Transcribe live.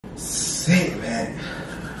Sit back,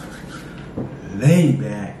 lay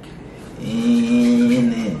back,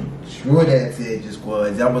 and enjoy that Tedge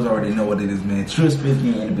Squad. Y'all was already know what it is, man. True Spirits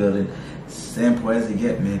getting in the building. Simple as it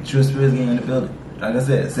get, man. True Spirits getting in the building. Like I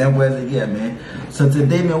said, simple as it get, man. So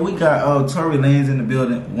today, man, we got Tory Lanez in the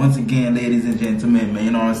building. Once again, ladies and gentlemen, man,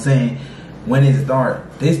 you know what I'm saying? When it start,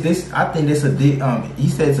 I think this he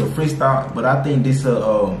said it's a freestyle, but I think this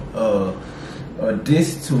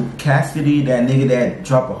diss to Cassidy, that nigga that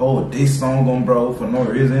dropped a whole diss song on bro for no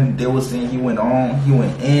reason. They was saying he went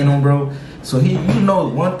in on bro. So you know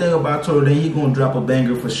one thing about Tory Lanez, he gonna drop a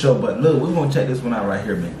banger for sure. But look, we're gonna check this one out right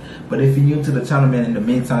here, man. But if you're new to the channel, man, in the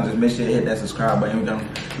meantime, just make sure you hit that subscribe button.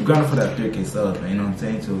 We're going for that 3K subs, man. You know what I'm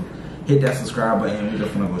saying? So hit that subscribe button. We're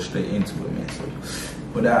just gonna go straight into it, man. So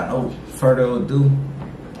without no further ado,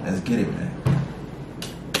 let's get it, man.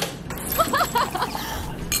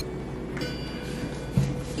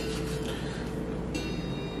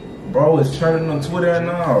 Bro is trending on Twitter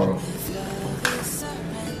now.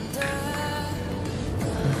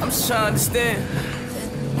 I'm just trying to understand.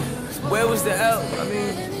 Where was the help? I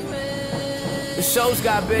mean, the shows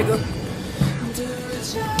got bigger.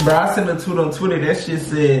 Bro, I sent a tweet on Twitter. That shit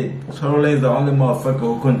said Tory Lanez the only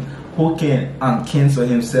motherfucker who can cancel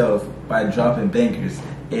himself by dropping bangers.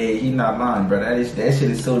 Hey, he not lying, bro. That shit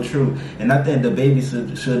is so true. And I think the baby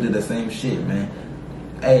should do the same shit, man.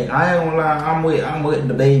 Hey, I ain't gonna lie, I'm with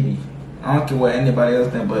the baby. I don't care what anybody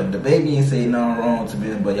else think, but the baby ain't say nothing wrong to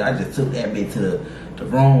me. But y'all just took that bitch to the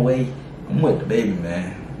wrong way. I'm with the baby,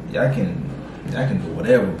 man. Y'all can do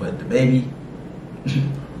whatever, but the baby,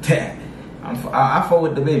 I fuck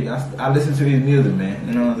with the baby. I listen to his music, man.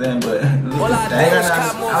 You know what I'm saying? But all I do is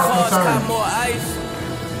cop more cars, cop more ice,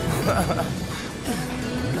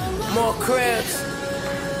 more cribs.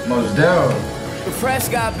 Most down. The press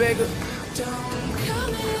got bigger.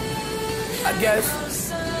 I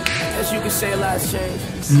guess, as you can say, a lot's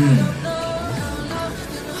changed.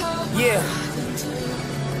 Yeah.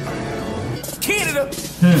 Canada.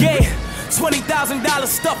 Yeah. $20,000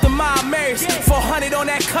 stuffed in my Marys. 400 on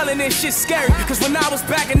that Cullen and shit scary. Cause when I was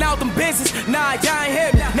backing out them business, nah, y'all ain't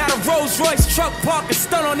hear me. Now the Rolls Royce truck parked and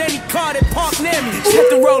stun on any car that parked near me. Check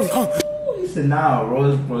the rolling. He said, nah,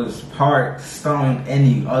 Rolls was parked, stun on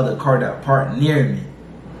any other car that parked near me.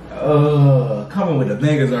 Coming with the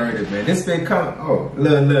bangers already, man. This thing coming. Oh,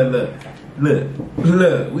 look.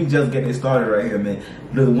 We just getting started right here, man.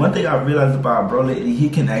 Look, one thing I realized about bro lately, he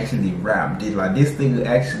can actually rap. Dude. Like this thing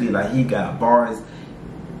actually, like he got bars.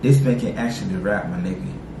 This man can actually rap, my nigga.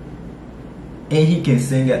 And he can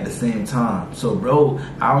sing at the same time. So, bro,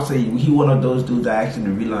 I would say he one of those dudes that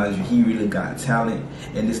actually realize he really got talent,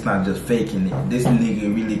 and it's not just faking it. This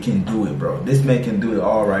nigga really can do it, bro. This man can do it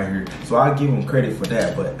all right here. So I give him credit for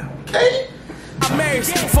that. But okay. I'm married,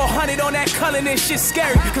 400 on that Cullen and shit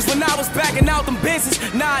scary. Cause when I was backing out them business,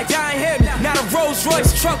 nah, y'all ain't hear me. Now the Rolls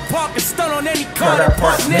Royce truck parked and stun on any car that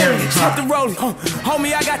parked near me. Check the rolling,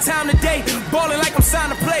 homie, I got time today. Ballin' like I'm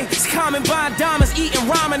signed to play. It's common buying diamonds, eating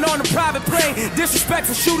ramen on a private plane.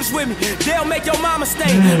 Disrespectful shooters with me, they'll make your mama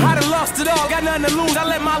stay. I done lost it all, got nothing to lose, I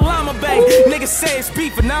let my llama bang. Niggas say it's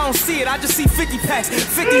beef, but now I don't see it, I just see 50 packs.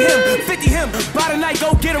 50 him, by the night,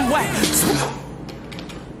 go get him whack.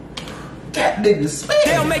 That nigga spin.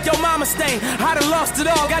 They'll make your mama stain. I done lost it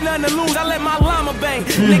all, got nothing to lose, I let my llama bang.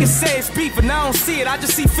 Niggas say it's beef, but now I don't see it, I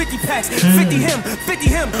just see 50 packs. 50 him,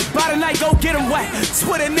 by the night, go get him whack.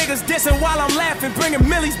 Twitter niggas dissing while I'm laughing, bringing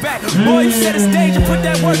millies back. Boy, you set a stage and put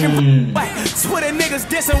that work in whack. Twitter niggas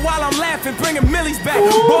dissing while I'm laughing, bringing millies back.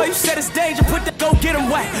 Boy, you set a stage and put that, go get him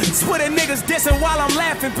whack. Twitter niggas dissing while I'm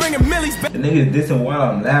laughing, bringing millies back. The niggas dissing while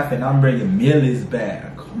I'm laughing, I'm bringing millies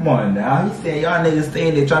back. Come on now, he said y'all niggas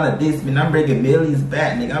staying there trying to diss me, and I'm bringing millions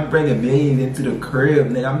back, nigga. I'm bringing millions into the crib,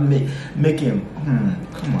 nigga. I'm making,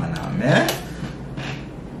 come on now, man.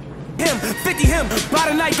 50 him, by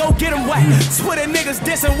the night, go get him whack. Twitter niggas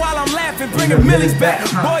dissing while I'm laughing, bringing millies back.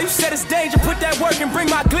 Boy, you said it's danger, put that work and bring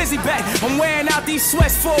my glizzy back. I'm wearing out these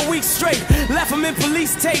sweats for a week straight. Left them in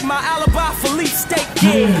police tape, my alibi for leaf steak.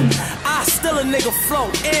 I still a nigga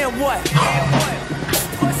float, and what?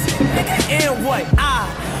 And what? I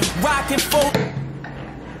rockin' folk.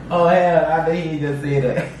 Oh hell, I think he just said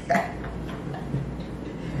that.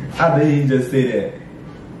 I think he just said that.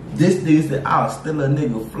 This nigga said, I'll still a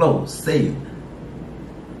nigga flow, say it.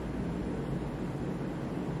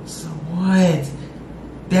 So what?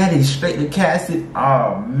 That is straight to Cassidy.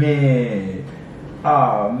 Oh man.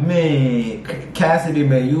 Cassidy,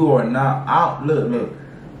 man, you are not out. Look.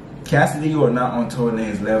 Cassidy, you are not on Tory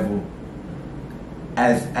Lanez level.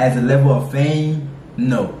 As a level of fame,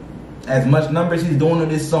 no. as much numbers he's doing on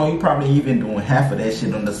this song, you probably even doing half of that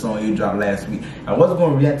shit on the song you dropped last week. I wasn't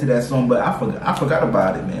gonna react to that song, but I forgot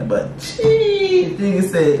about it, man. But gee, nigga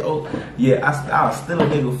said, oh yeah, I'll still a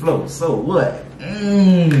nigga float. So what?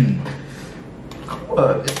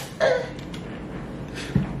 What?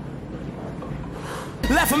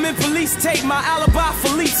 Left him in police tape, my alibi for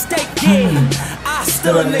leaf steak, yeah. I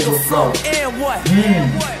still a nigga float. And what?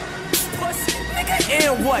 And what? Pussy, nigga.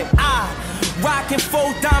 And what? I rockin'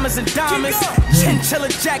 4 diamonds and diamonds. Chinchilla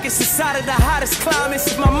jackets inside of the hottest climates.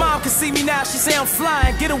 If my mom can see me now, she say I'm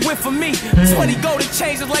flying. Get a whiff of me. 20 golden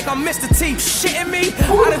changes like I'm Mr. T. Shitting me?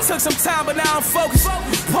 I done took some time, but now I'm focused.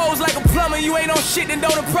 Pose like a plumber, you ain't on shit, then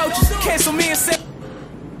don't approach us. Cancel me and say,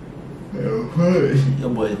 your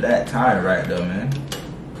boy that tired right though, man.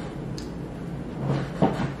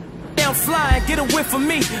 I'm flying, get a whiff of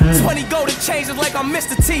me. 20 golden changes like I'm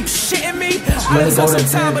Mr. T. Shitting me? I done took some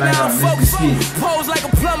time, but now I'm focused. Pose like a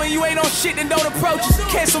plumber, you ain't on shit, then don't approach us.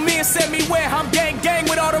 Cancel me and send me where I'm gang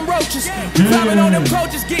with all them roaches. Climbing on them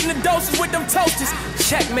coaches, getting the doses with them toasters.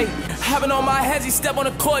 Checkmate. Having on my heads, he step on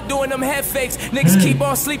the court doing them head fakes. Niggas keep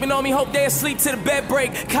on sleeping on me, hope they asleep till the bed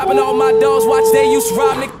break. Copping all my dogs, watch they used to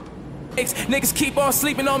rob niggas. Niggas keep on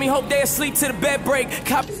sleeping on me, hope they asleep till the bed break.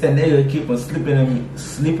 Said niggas keep on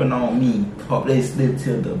sleeping on me, hope they sleep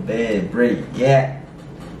till the bed break. Yeah,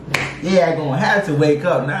 I gonna have to wake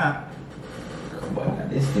up now. Come on,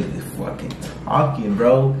 this nigga is fucking talking,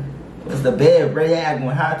 bro. It's the bed break. Yeah, I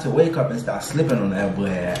gonna have to wake up and start slipping on that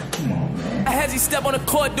boy. Come on, man. As he step on the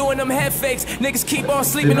court doing them head fakes. Niggas keep on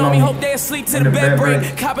sleeping on me, hope they asleep till the bed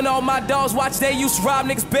break. Copping all my dogs, watch they used to rob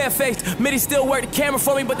niggas barefaced. Mitty still work the camera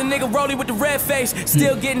for me, but the nigga rolling with the red face.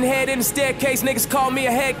 Still getting head in the staircase, niggas call me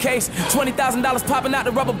a head case. $20,000 popping out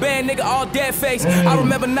the rubber band, nigga, all dead face. I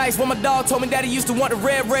remember nights when my dog told me that he used to want the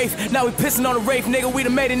red Wraith. Now we pissing on the Wraith, nigga, we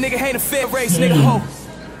done made a nigga hate a fair race, nigga, ho.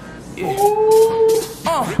 Yeah.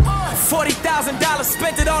 $40,000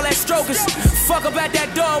 spent it all at strokers. Fuck up at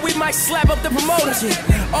that door, we might slap up the promoters.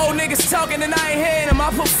 Old niggas talking and I ain't hearing them, I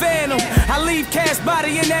put phantom. I leave Cass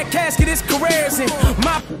body in that casket, his career's in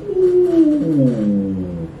my.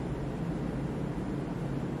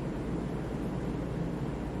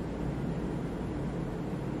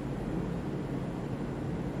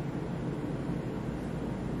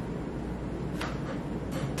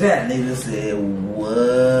 That nigga said,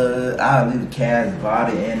 what? I'll leave Cass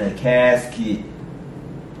body in a casket.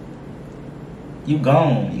 You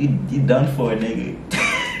gone. You done for, nigga.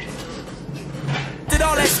 Did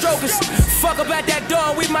all that strokers. Fuck up at that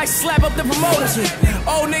door, we might slap up the promoters.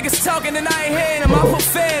 Old niggas talking and I ain't hearing them, I put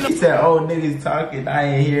phantom. He said, old niggas talking, I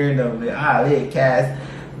ain't hearing them. I'll leave Cass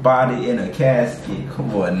body in a casket.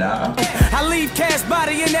 Come on now. I leave Cass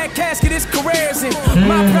body in that casket, his career's in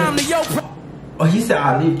my prime to your prime. Oh, he said,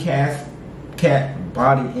 I leave Cat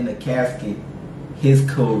body in a casket. His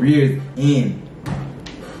career's in.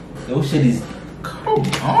 Yo, shit is. Come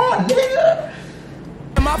on, nigga.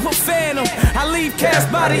 I put phantom. I leave Cass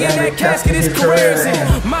body in that casket. His career's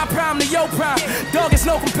in my prime to your prime. Dog, it's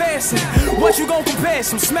no comparison. What you gon' compare?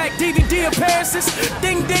 Some smack DVD appearances?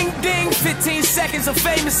 Ding, ding, ding. 15 seconds of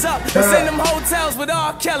famous up. It's in them hotels with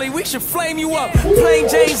R. Kelly. We should flame you up. Plain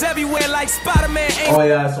James everywhere like Spider-Man. Oh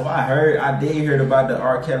yeah, so I did hear about the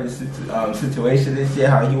R. Kelly situation this year.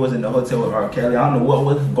 How he was in the hotel with R. Kelly. I don't know what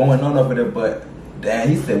was going on over there, but damn,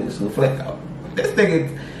 he said we should flick out. This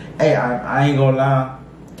nigga, hey, I ain't gonna lie.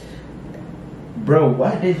 Bro,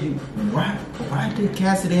 why did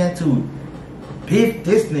Cassidy have to pick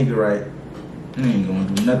this nigga right? He ain't gonna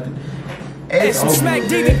do nothing. It's some smack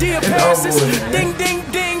DVD appearances. Ding, ding,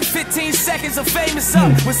 ding. 15 seconds of famous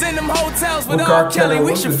up. Was in them hotels with R. Kelly.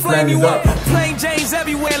 We should flame you up. Plain James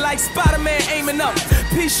everywhere like Spider-Man aiming up.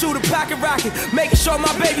 Pea shooter, pocket rocket, making sure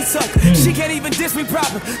my baby tuck. She can't even diss me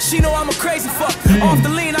proper. She know I'm a crazy fuck. Off the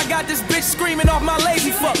lean, I got this bitch screaming off my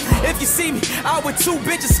lazy fuck. If you see me, out with 2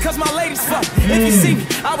 bitches cause my ladies fuck. If you see me,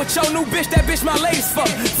 out with your new bitch, that bitch my ladies fuck.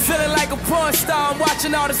 Feeling like a porn star, I'm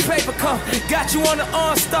watching all this paper come. Got you on the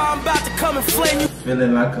OnStar, I'm about to come and flame you.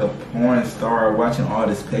 Feeling like a porn star, watching all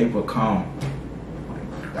this paper come. Oh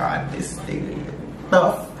my God, this nigga is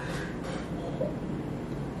tough.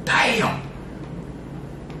 Damn.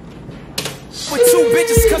 With 2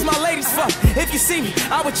 bitches cause my ladies fuck. If you see me,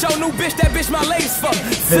 I with your new bitch, that bitch my ladies fuck.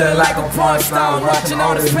 Feeling like a porn star, watching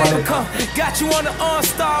all this paper come. Got you on the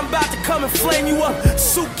OnStar, I'm about to come and flame you up.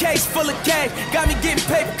 Suitcase full of cash, got me getting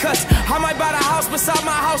paper cuts. I might buy the house beside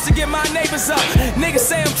my house to get my neighbors up. Niggas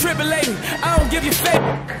say I'm tripping lately, I don't give you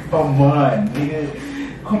favor. Come on, nigga.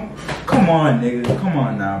 Come on, nigga. Come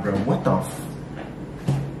on now, bro. What the f?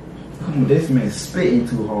 Come on, this man's spitting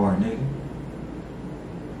too hard, nigga.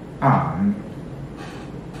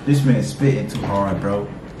 This man spitting too hard, bro.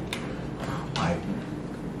 Like,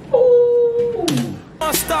 ooh.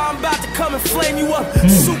 Star, I'm about to come and flame you up.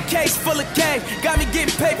 Suitcase full of gang, got me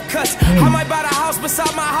getting paper cuts. I might buy the house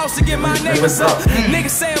beside my house to get my neighbors up. Niggas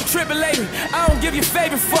say I'm tripping lately, I don't give you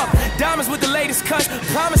favorite fuck. Diamonds with the latest cuts,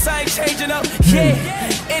 promise I ain't changing up.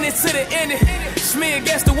 Yeah, in it to the end. It's me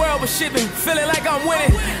against the world, but shit been feeling like I'm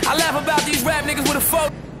winning. I laugh about these rap niggas with a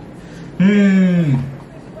photo.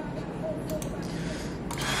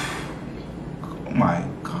 Oh my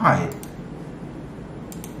God.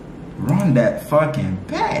 Run that fucking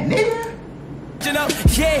back, nigga.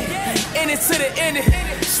 Yeah, in it to the end.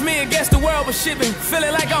 It's me against the world, but shit been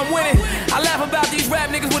feeling like I'm winning. I laugh about these rap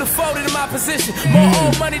niggas with a folded in my position. More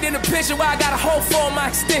old money than the picture where I got a whole for my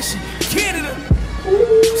extension. Canada.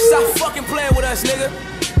 Stop fucking playing with us, nigga.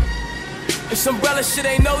 This umbrella shit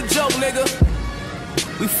ain't no joke, nigga.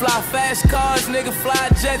 We fly fast cars, nigga, fly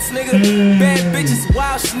jets, nigga. Bad bitches,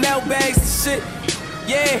 wild Chanel bags and shit.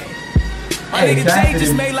 Yeah. My nigga Jay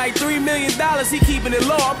just made like $3 million, he keeping it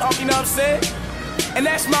low, you know what I'm saying? And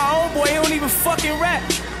that's my own boy, he don't even fucking rap.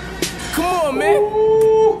 Come on, man.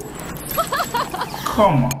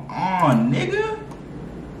 Come on, nigga.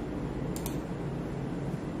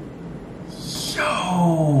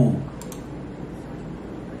 Yo.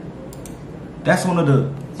 That's one of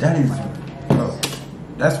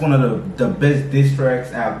the best diss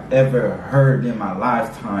tracks I've ever heard in my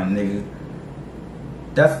lifetime, nigga.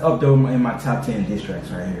 That's up there in my top 10 diss tracks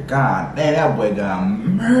right here. God damn, that boy got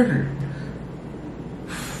murdered.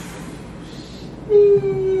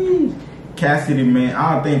 Cassidy, man,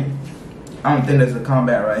 I don't think that's a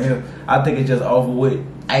comeback right here. I think it's just over with.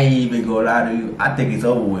 I ain't even gonna lie to you. I think it's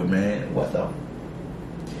over with, man. What's up?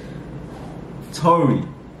 Tory,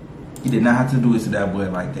 you did not have to do it to that boy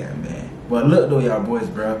like that, man. But look though, y'all boys,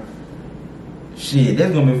 bro. Shit,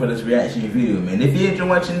 that's gonna be for this reaction video, man. If you enjoy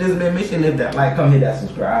watching this, man, make sure you leave that like, come hit that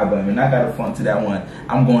subscribe button, man. I got a fun to that one.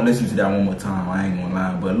 I'm gonna listen to that one more time. I ain't gonna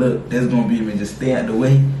lie. But look, there's gonna be, man, just stay out the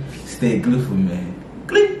way. Stay glyph, man.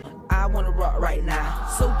 Glyph. I wanna rock.